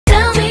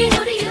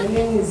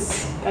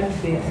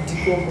advert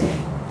dikoko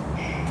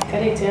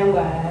character yangu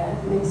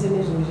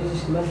niseme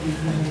zozezi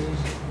zimabhizi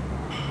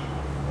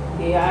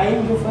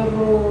aingo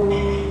faro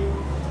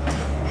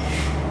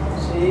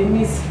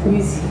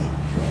miss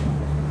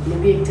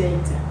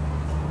nebectator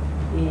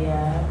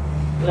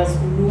plus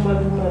luma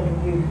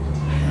lume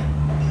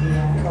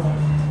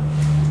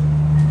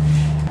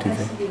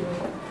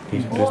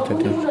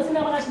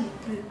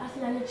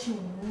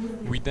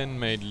We then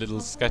made little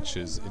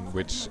sketches in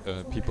which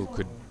people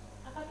could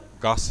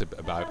gossip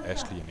about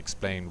Ashley and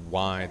explain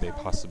why they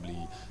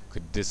possibly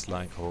could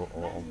dislike her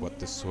or what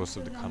the source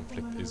of the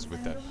conflict is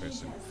with that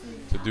person.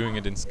 So doing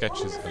it in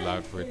sketches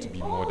allowed for it to be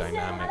more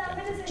dynamic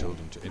and for the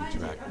children to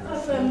interact more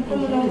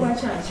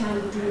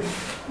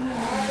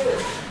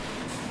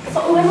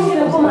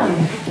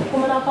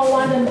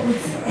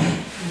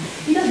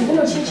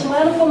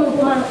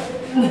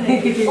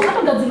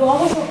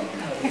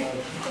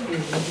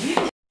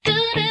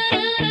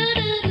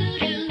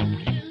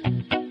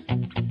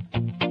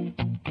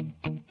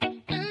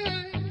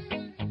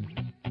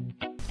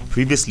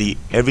Previously,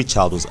 every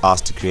child was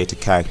asked to create a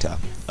character,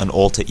 an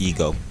alter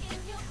ego.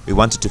 We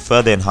wanted to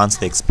further enhance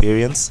the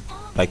experience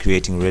by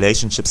creating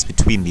relationships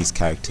between these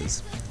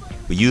characters.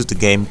 We used a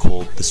game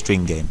called the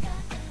string game.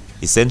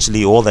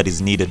 Essentially, all that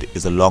is needed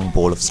is a long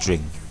ball of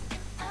string.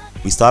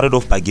 We started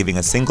off by giving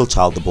a single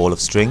child the ball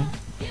of string,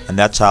 and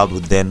that child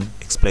would then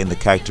explain the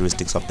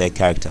characteristics of their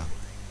character.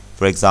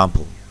 For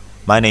example,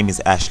 my name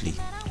is Ashley.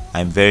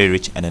 I am very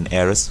rich and an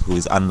heiress who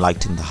is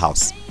unliked in the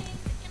house.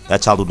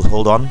 That child would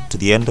hold on to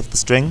the end of the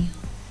string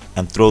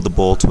and throw the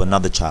ball to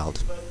another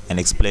child and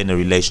explain a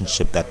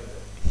relationship that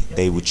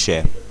they would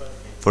share.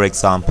 For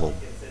example,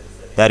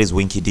 that is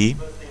Winky D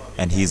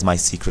and he is my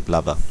secret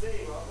lover.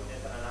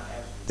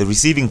 The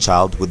receiving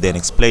child would then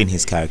explain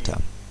his character.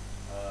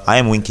 I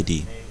am Winky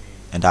D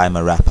and I am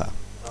a rapper,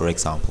 for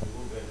example.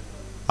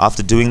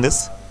 After doing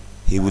this,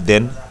 he would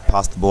then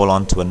pass the ball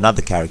on to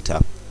another character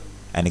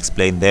and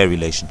explain their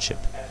relationship.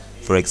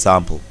 For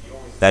example,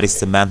 that is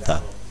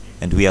Samantha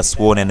and we are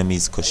sworn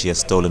enemies because she has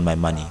stolen my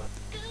money.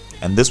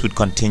 And this would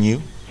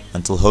continue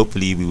until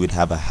hopefully we would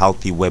have a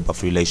healthy web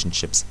of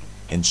relationships,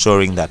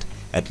 ensuring that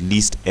at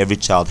least every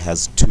child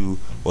has 2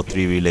 or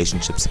 3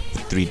 relationships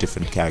with 3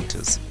 different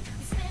characters.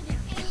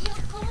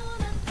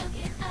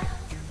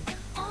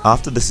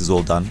 After this is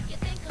all done,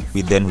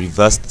 we then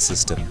reverse the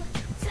system,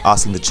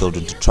 asking the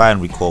children to try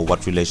and recall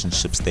what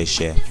relationships they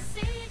share.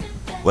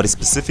 What is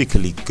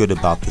specifically good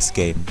about this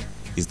game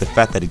is the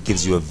fact that it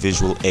gives you a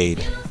visual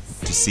aid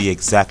to see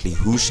exactly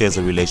who shares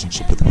a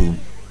relationship with whom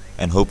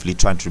and hopefully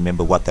trying to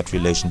remember what that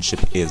relationship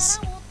is.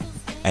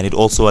 And it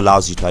also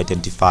allows you to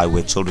identify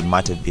where children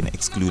might have been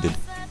excluded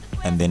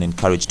and then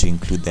encourage to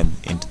include them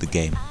into the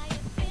game.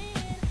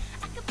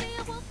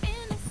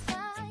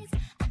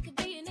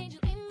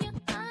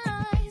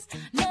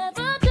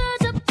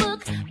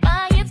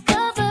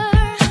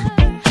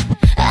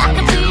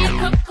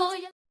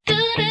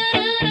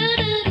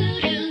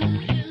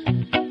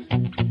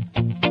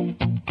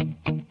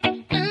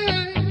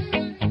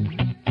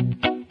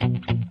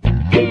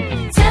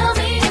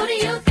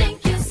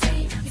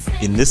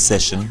 In this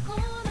session,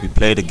 we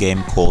played a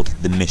game called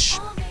The Mish.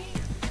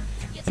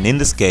 And in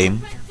this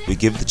game, we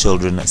give the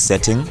children a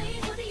setting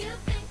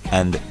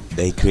and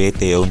they create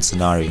their own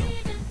scenario.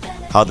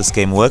 How this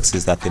game works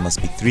is that there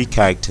must be 3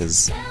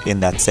 characters in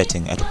that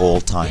setting at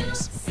all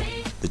times.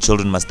 The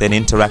children must then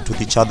interact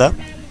with each other,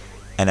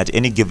 and at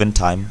any given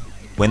time,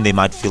 when they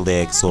might feel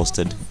they're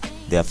exhausted,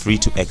 they are free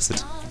to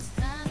exit.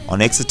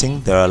 On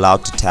exiting, they're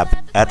allowed to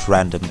tap at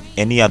random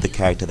any other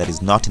character that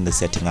is not in the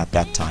setting at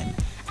that time.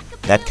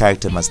 That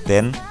character must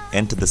then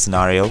enter the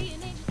scenario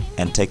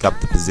and take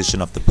up the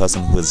position of the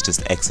person who has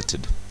just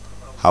exited,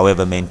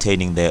 however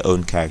maintaining their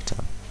own character.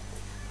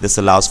 This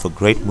allows for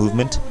great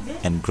movement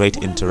and great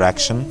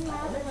interaction,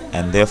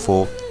 and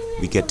therefore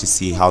we get to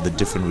see how the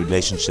different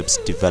relationships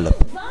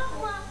develop.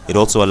 It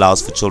also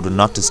allows for children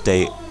not to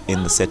stay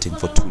in the setting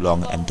for too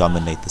long and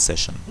dominate the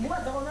session.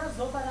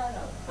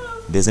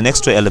 There's an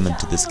extra element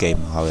to this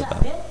game, however,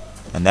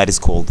 and that is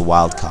called the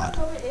wild card.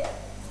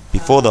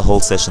 Before the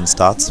whole session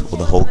starts, or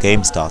the whole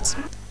game starts,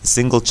 a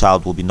single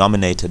child will be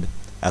nominated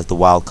as the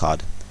wild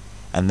card,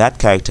 and that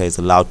character is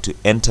allowed to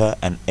enter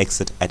and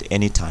exit at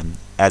any time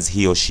as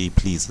he or she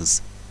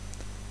pleases.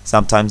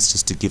 Sometimes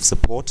just to give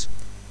support,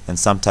 and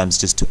sometimes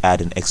just to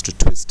add an extra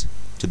twist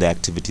to the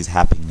activities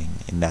happening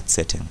in that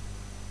setting.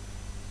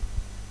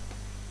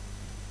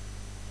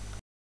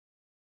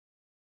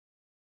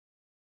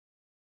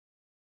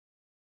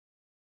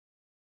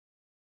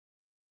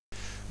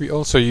 We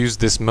also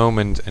used this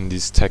moment and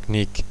this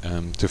technique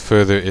to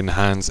further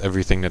enhance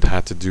everything that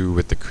had to do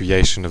with the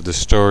creation of the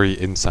story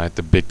inside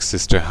the big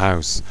sister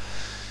house.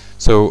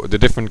 So the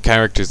different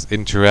characters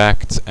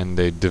interact and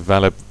they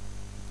develop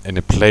in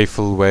a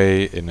playful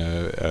way, in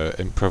a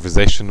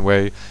improvisation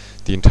way,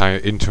 the entire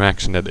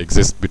interaction that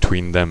exists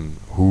between them.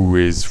 Who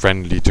is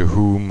friendly to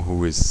whom,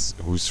 who is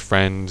whose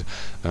friend,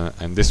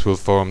 and this will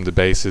form the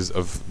basis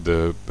of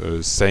the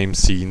same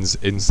scenes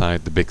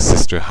inside the big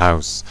sister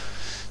house.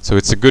 So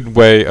it's a good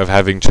way of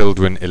having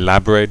children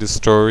elaborate a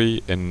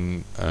story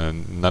in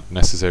not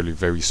necessarily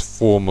very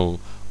formal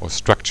or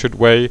structured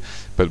way,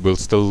 but will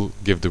still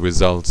give the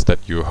results that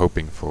you're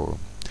hoping for.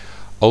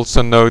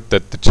 Also note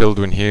that the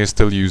children here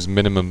still use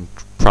minimum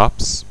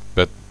props,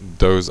 but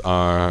those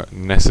are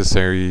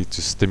necessary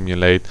to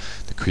stimulate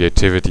the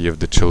creativity of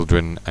the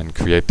children and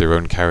create their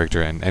own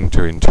character and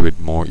enter into it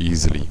more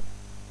easily.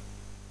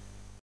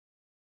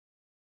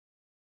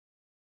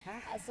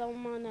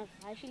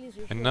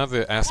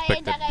 Another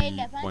aspect that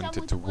we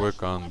wanted to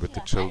work on with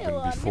the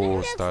children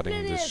before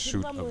starting the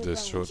shoot of the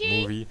short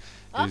movie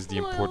is the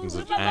importance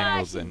of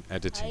angles and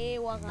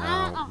editing.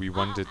 Now, we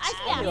wanted to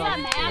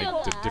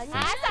make the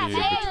difference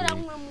clear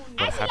between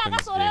what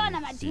happens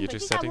in theater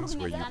settings,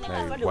 where you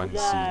play one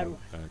scene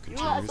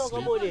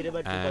continuously,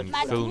 and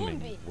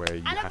filming, where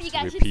you have to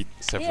repeat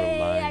several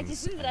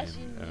lines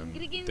and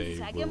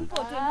they will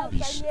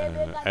be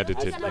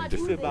edited in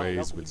different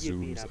ways with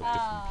zooms of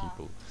different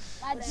people.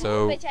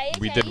 So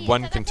we did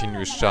one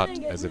continuous shot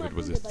as if it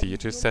was a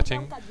theater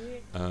setting,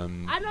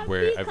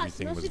 where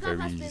everything was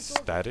very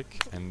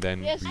static, and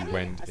then we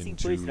went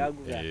into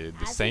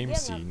the same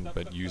scene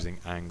but using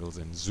angles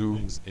and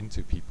zooms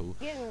into people,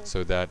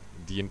 so that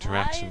the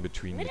interaction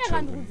between the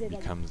children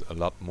becomes a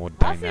lot more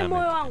dynamic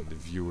and the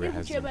viewer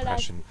has the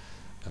impression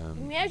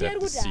that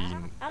the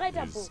scene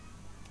is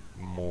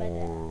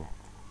more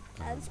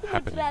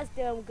happening.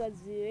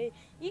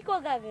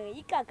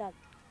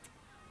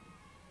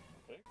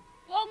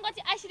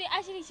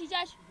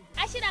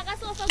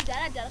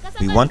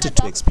 We wanted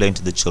to explain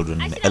to the children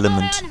an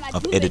element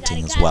of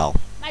editing as well.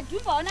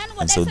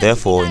 And so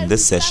therefore in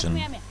this session,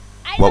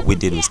 what we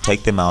did was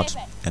take them out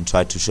and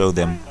try to show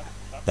them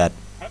that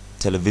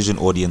television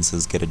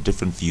audiences get a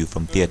different view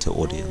from theater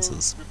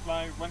audiences.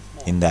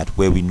 In that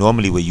where we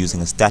normally were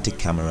using a static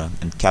camera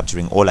and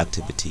capturing all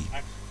activity,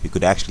 we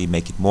could actually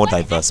make it more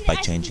diverse by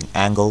changing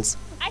angles,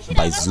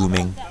 by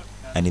zooming,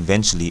 and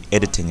eventually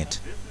editing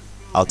it,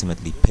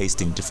 ultimately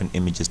pasting different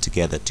images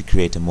together to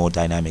create a more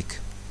dynamic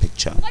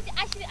picture.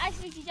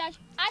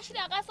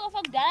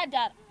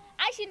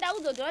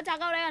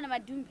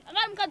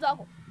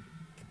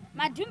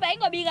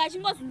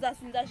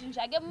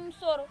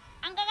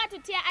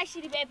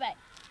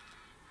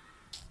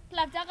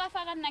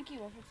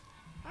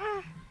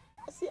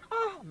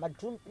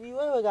 Madhumbi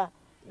wewe ka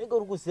nenge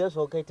uri kuziva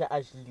zvawakaita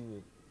Ashley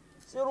wewe.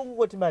 Sero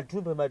kungoti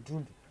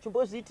madhumbi.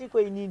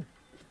 Chimboziitikwe inini?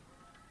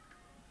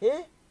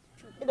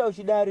 Enda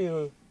uchidari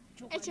wewe.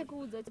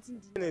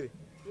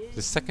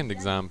 The second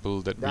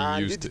example that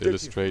we used to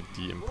illustrate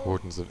the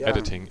importance of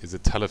editing is a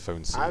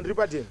telephone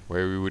scene,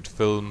 where we would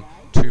film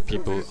two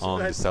people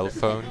on the cell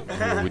phone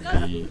who would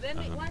be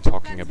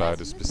talking about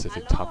a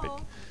specific topic.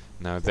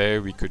 Now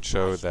there we could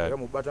show that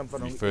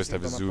we first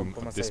have a zoom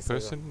of this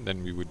person,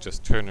 then we would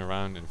just turn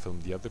around and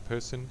film the other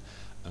person,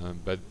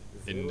 but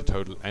in the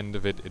total end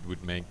of it, it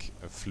would make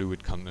a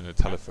fluid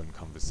telephone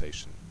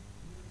conversation.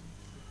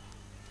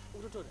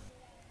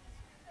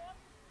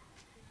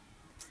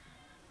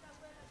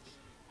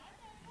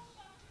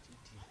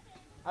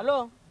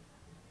 Hello?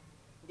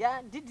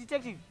 Yeah,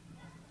 detective.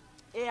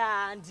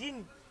 Yeah,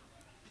 ndini.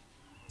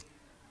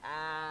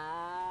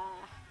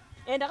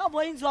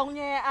 Ndakaboinzwa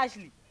kunyaya ya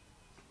Ashley.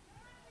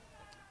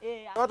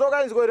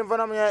 Watoka inziko iri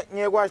mfana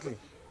nyaya kwa Ashley.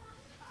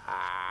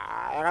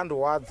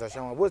 Yakandowadza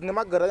shamwa. Bosi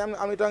nemagara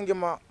anoita kunge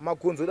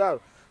makunzo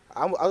daro.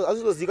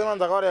 Azvizozikanwa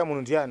ndakawara ya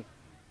munhu ndiani.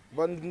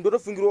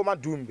 Ndotofungirawo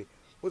madhumbe.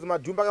 Bosi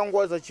madhumbe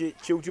akangowadza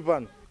cheuti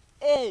pano.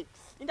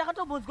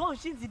 Ndakatobonzwa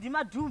uchinzi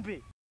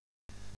ndimadhumbe.